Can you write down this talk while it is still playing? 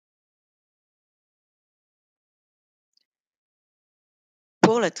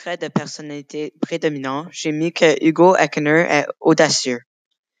pour le trait de personnalité prédominant, j'ai mis que Hugo Eckner est audacieux.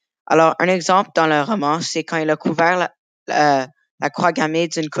 Alors, un exemple dans le roman, c'est quand il a couvert la croix gammée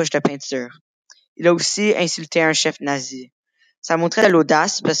d'une couche de peinture. Il a aussi insulté un chef nazi. Ça montrait de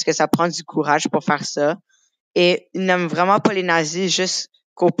l'audace parce que ça prend du courage pour faire ça. Et il n'aime vraiment pas les nazis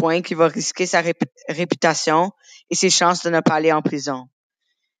jusqu'au point qu'il va risquer sa réputation et ses chances de ne pas aller en prison.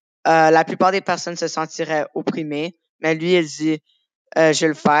 La plupart des personnes se sentiraient opprimées, mais lui, il dit je vais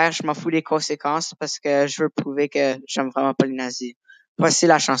le faire, je m'en fous des conséquences parce que je veux prouver que j'aime vraiment pas les nazis. Voici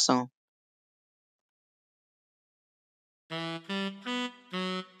la chanson. Je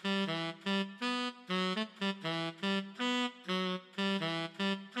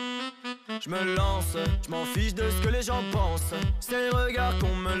me lance, je m'en fiche de ce que les gens pensent. C'est les regards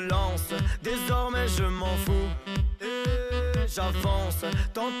qu'on me lance. Désormais je m'en fous. Et j'avance,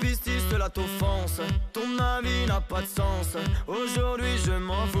 tant pis si cela t'offense. Ton avis n'a pas de sens. Aujourd'hui je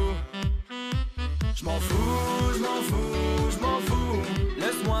m'en fous. Je m'en fous, je m'en fous, je m'en fous.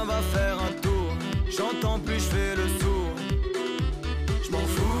 Laisse-moi va faire un tour. J'entends plus, je fais le sourd. Je m'en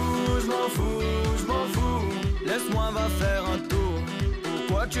fous, je m'en fous, je m'en fous. Laisse-moi va faire un tour.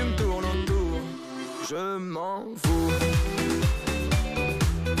 Pourquoi tu me tournes autour? Je m'en fous.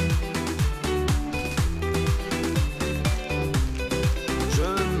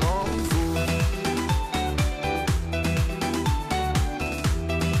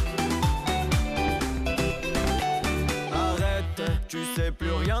 Tu sais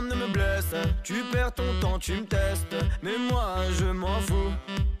plus rien ne me blesse. Tu perds ton temps, tu me testes. Mais moi je m'en fous.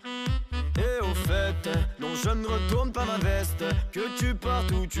 Et au fait, non je ne retourne pas ma veste. Que tu partes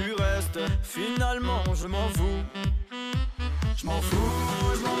ou tu restes, finalement je m'en fous. Je m'en fous,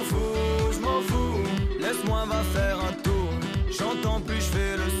 je m'en fous, je m'en fous. Laisse-moi va faire un tour. J'entends plus, je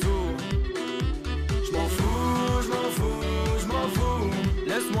fais le sourd. Je m'en fous, je m'en fous, je m'en fous.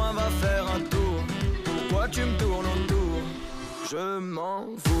 Laisse-moi va faire un tour. Pourquoi tu me tournes autour? Je m'en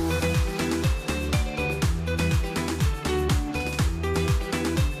fous.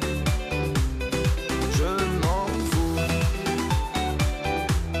 Je m'en fous.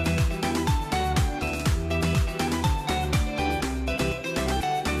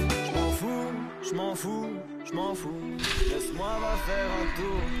 Je m'en fous, je m'en fous, je m'en fous. Laisse-moi va faire un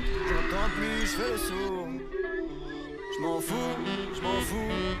tour. J'entends plus, je fais le sourd. Je m'en fous, je m'en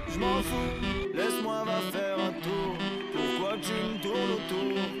fous, je m'en fous. Laisse-moi va faire un tour. Pourquoi tu me tournes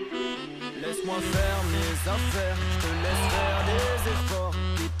autour? Laisse-moi faire mes affaires. Je te laisse faire des efforts.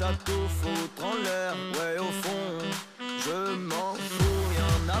 Quitte à tout foutre en l'air. Ouais au fond, je m'en fous,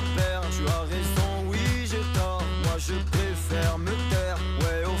 rien à perdre. Tu as raison, oui j'ai tort. Moi je préfère me taire.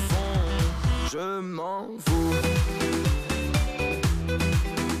 Ouais au fond, je m'en fous.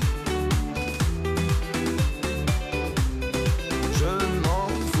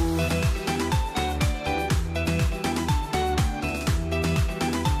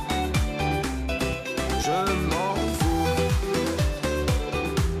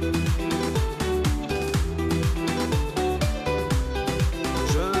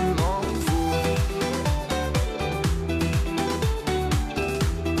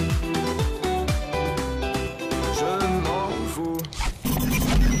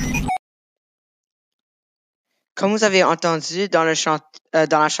 Comme vous avez entendu dans la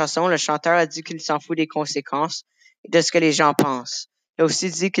chanson, le chanteur a dit qu'il s'en fout des conséquences et de ce que les gens pensent. Il a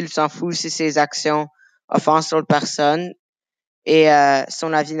aussi dit qu'il s'en fout si ses actions offensent d'autres personnes et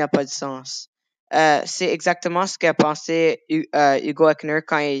son avis n'a pas de sens. C'est exactement ce qu'a pensé Hugo Eckner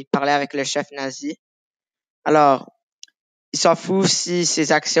quand il parlait avec le chef nazi. Alors, il s'en fout si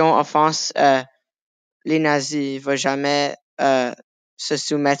ses actions offensent les nazis. Il va jamais se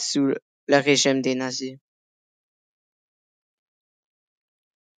soumettre sous le régime des nazis.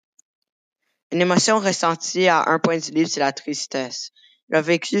 Une émotion ressentie à un point du livre, c'est la tristesse. Il a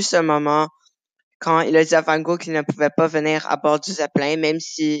vécu ce moment quand il a dit à Van Gogh qu'il ne pouvait pas venir à bord du Zeppelin, même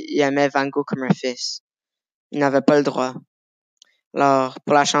s'il aimait Van Gogh comme un fils. Il n'avait pas le droit. Alors,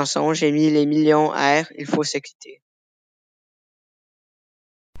 pour la chanson, j'ai mis les millions R, il faut se quitter.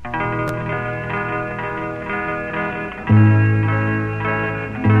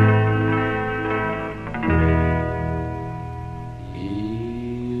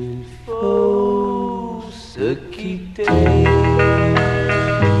 Se quitter,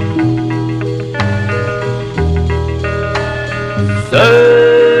 se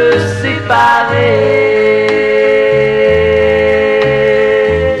séparer.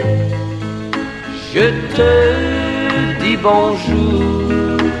 Je te dis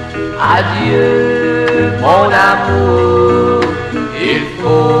bonjour, adieu mon amour, il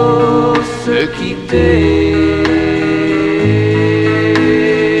faut se quitter.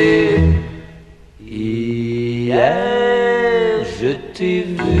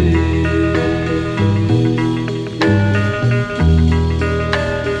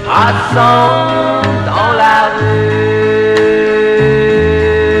 passant dans la rue.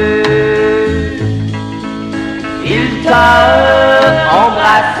 Il t'a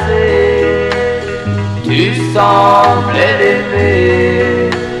embrassé, tu semblais l'aimer,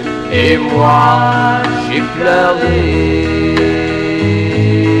 et moi j'ai pleuré.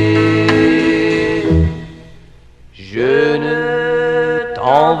 Je ne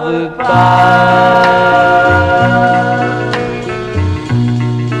t'en veux pas.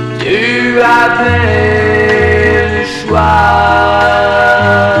 Tu avais le choix.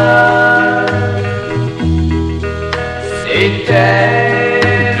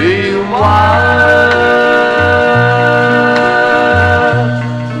 C'était lui ou moi.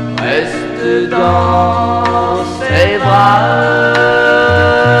 Reste dans ses bras.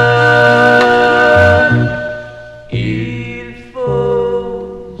 Il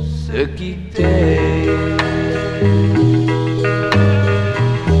faut se quitter.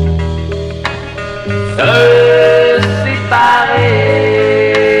 Se séparer.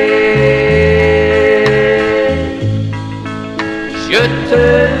 Je te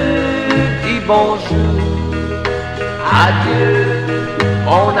dis bonjour, adieu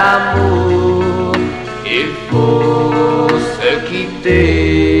mon amour. Il faut se quitter,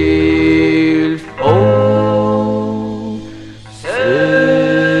 il faut se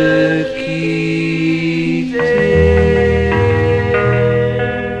quitter.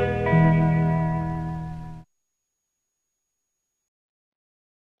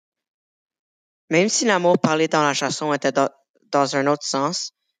 Même si l'amour parlé dans la chanson était dans un autre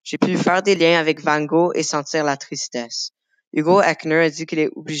sens, j'ai pu faire des liens avec Van Gogh et sentir la tristesse. Hugo Eckner a dit qu'il est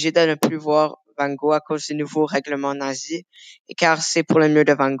obligé de ne plus voir Van Gogh à cause des nouveaux règlements nazis et car c'est pour le mieux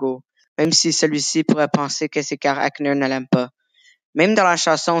de Van Gogh, même si celui-ci pourrait penser que c'est car Eckner ne l'aime pas. Même dans la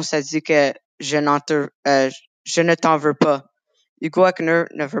chanson, ça dit que je ne t'en veux pas. Hugo Eckner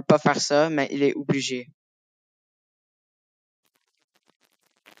ne veut pas faire ça, mais il est obligé.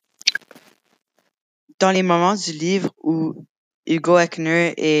 Dans les moments du livre où Hugo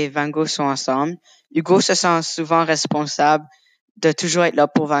Eckner et Van Gogh sont ensemble, Hugo se sent souvent responsable de toujours être là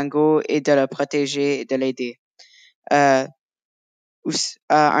pour Van Gogh et de le protéger et de l'aider. Un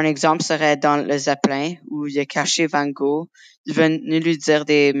exemple serait dans le Zeppelin, où il a caché Van Gogh, il est venu lui dire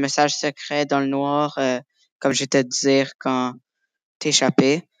des messages secrets dans le noir, comme je te dire quand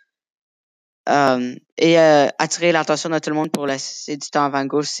t'échappais, et attirer l'attention de tout le monde pour laisser du temps à Van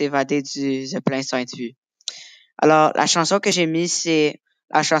Gogh s'évader du Zeppelin sans être vu. Alors, la chanson que j'ai mise, c'est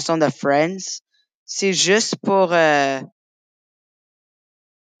la chanson de Friends. C'est juste pour une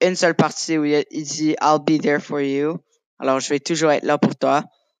seule partie où il dit « I'll be there for you ». Alors, je vais toujours être là pour toi.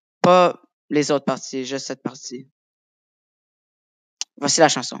 Pas les autres parties, juste cette partie. Voici la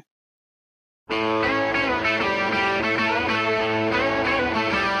chanson.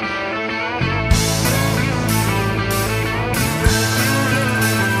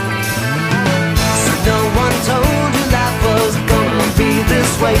 No one told you life was gonna be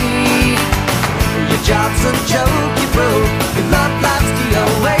this way. Your job's a joke you broke, your love life's the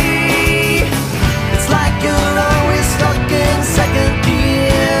away. It's like you're always stuck in second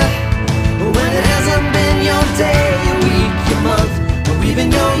gear, when it hasn't been your day, your week, your month, or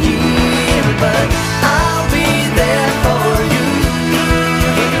even your year. But I'll be there for you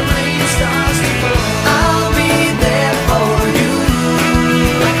when the rain starts to fall. I'll be there for you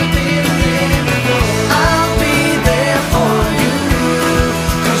like I've been there before. I'll be there for you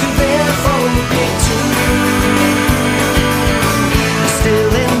 'cause you're there for me too.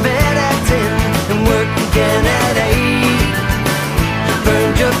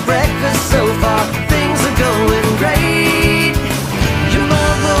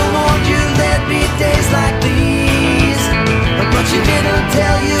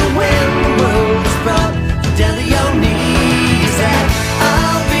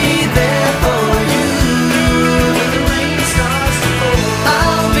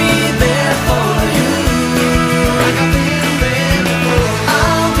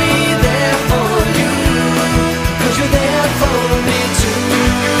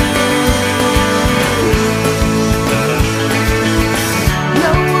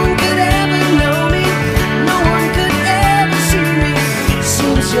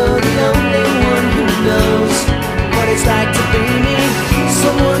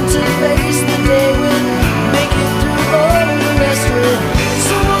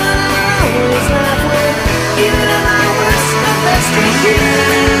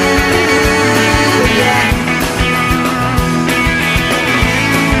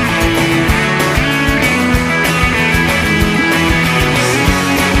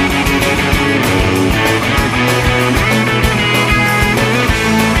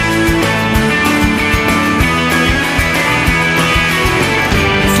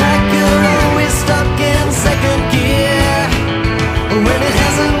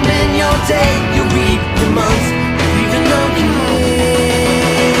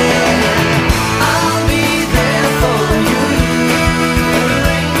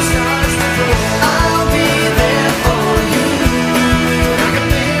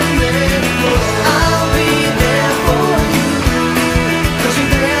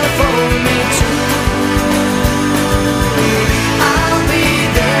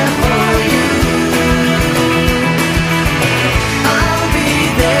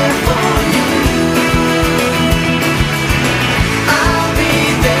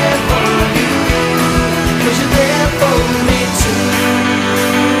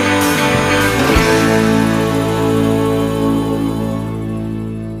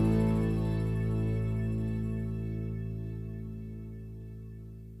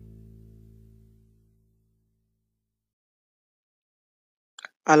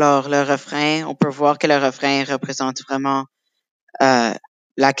 Alors, le refrain, on peut voir que le refrain représente vraiment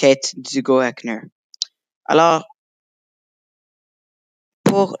la quête d'Hugo Eckner. Alors,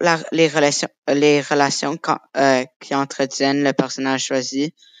 pour les relations qui entretiennent le personnage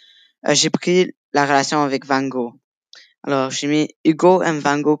choisi, j'ai pris la relation avec Van Gogh. Alors, j'ai mis Hugo aime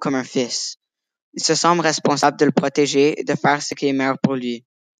Van Gogh comme un fils. Il se semble responsable de le protéger et de faire ce qui est meilleur pour lui.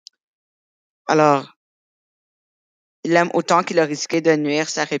 Alors, il aime autant qu'il a risqué de nuire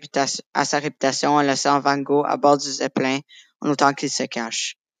à sa réputation en laissant Van Gogh à bord du Zeppelin en autant qu'il se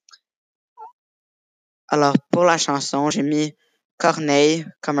cache. Alors, pour la chanson, j'ai mis Corneille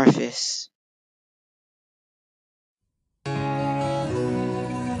comme un fils.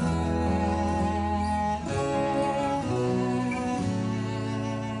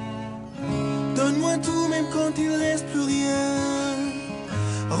 Donne-moi tout même quand il reste plus rien.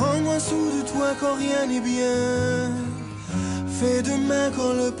 Rends-moi sous de toi quand rien n'est bien. Fais demain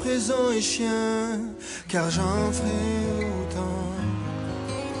quand le présent est chien, car j'en ferai autant.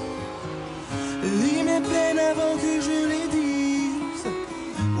 Lis mes peines avant que je les dise.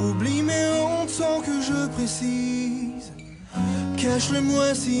 Oublie mes hontes sans que je précise.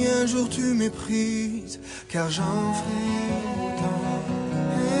 Cache-le-moi si un jour tu méprises, car j'en ferai autant.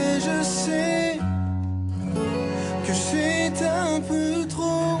 Et je sais que c'est un peu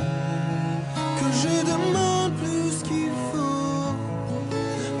trop, que je demande plus qu'il faut,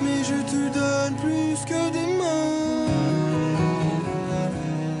 mais je te donne plus que des mots.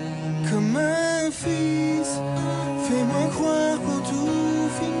 Comme un fils, fais-moi croire quand tout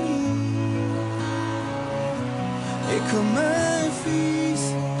finit. Et comme un fils,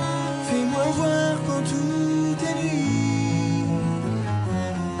 fais-moi voir quand tout est nuit.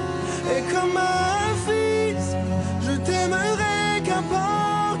 Et comme un fils, je t'aimerai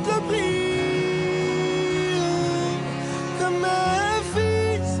qu'importe le prix. Comme un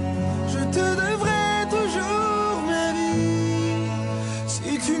fils, je te devrai toujours ma vie.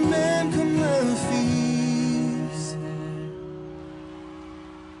 Si tu m'aimes comme un fils,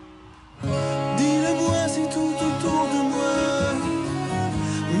 dis-le-moi si tout autour de moi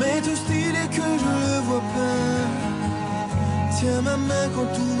m'est hostile et que je le vois pas. Tiens ma main quand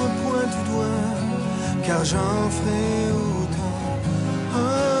tout me pointe du doigt, car j'en ferai autant.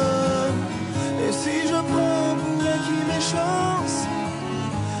 Oh, et si je prends pour acquis mes chances,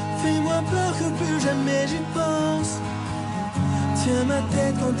 fais-moi peur que plus jamais j'y pense. Tiens ma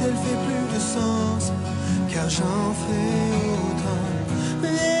tête quand elle fait plus de sens, car j'en ferai autant.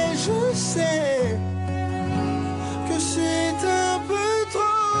 Mais je sais que c'est un peu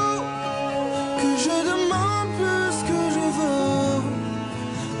trop, que je demande plus que je veux,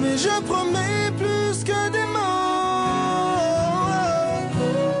 mais je promets plus que des mots.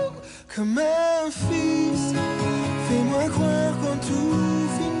 Comme un fils, fais-moi croire quand tout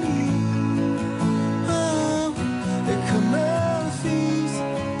finit. Oh, et comme un fils,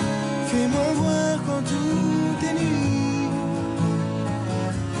 fais-moi voir quand tout est nuit.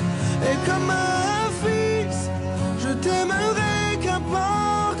 Et comme un fils, je t'aimerai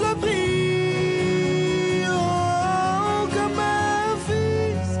qu'importe le prix. Oh, comme un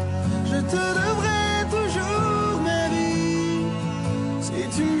fils, je te devrai toujours ma vie. Si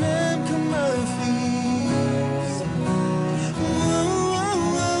tu m'aimes comme un fils. Oh, oh,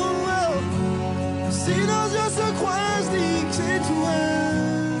 oh, oh. Si nos yeux se croisent, dis que c'est toi.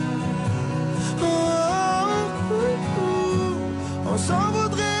 Oh, oh, oh. On s'en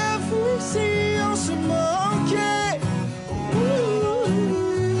vaudrait fou si on se manquait.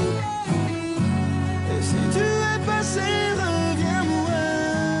 Et si tu es passé, reviens-moi,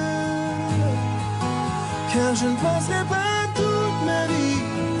 car je ne penserai pas toute ma vie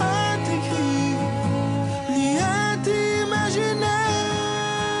à t'écrire, ni à t'imaginer.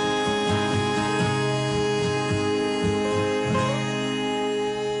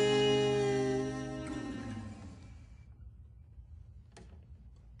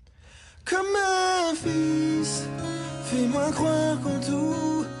 Comme un fils, fais-moi croire quand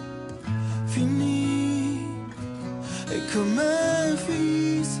tout finit. Et comme un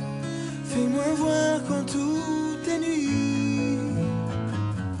fils, fais-moi voir quand tout est nuit.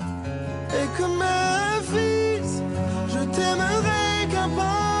 Et comme un fils, je t'aimerai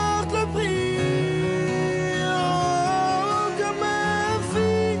qu'importe le prix. Oh, comme un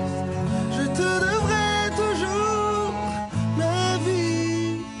fils, je te devrai toujours ma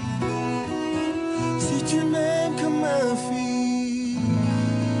vie. Si tu m'aimes comme un fils.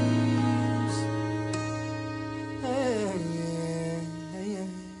 Hey, hey, hey.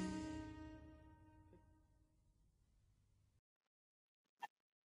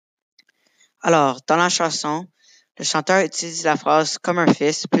 Alors, dans la chanson, Le chanteur utilise la phrase « comme un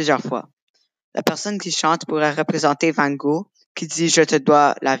fils » plusieurs fois. La personne qui chante pourrait représenter Van Gogh, qui dit « je te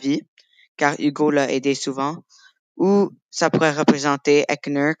dois la vie », car Hugo l'a aidé souvent, ou ça pourrait représenter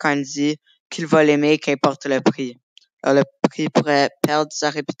Eckner quand il dit qu'il va l'aimer qu'importe le prix. Alors, le prix pourrait perdre sa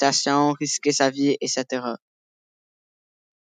réputation, risquer sa vie, etc.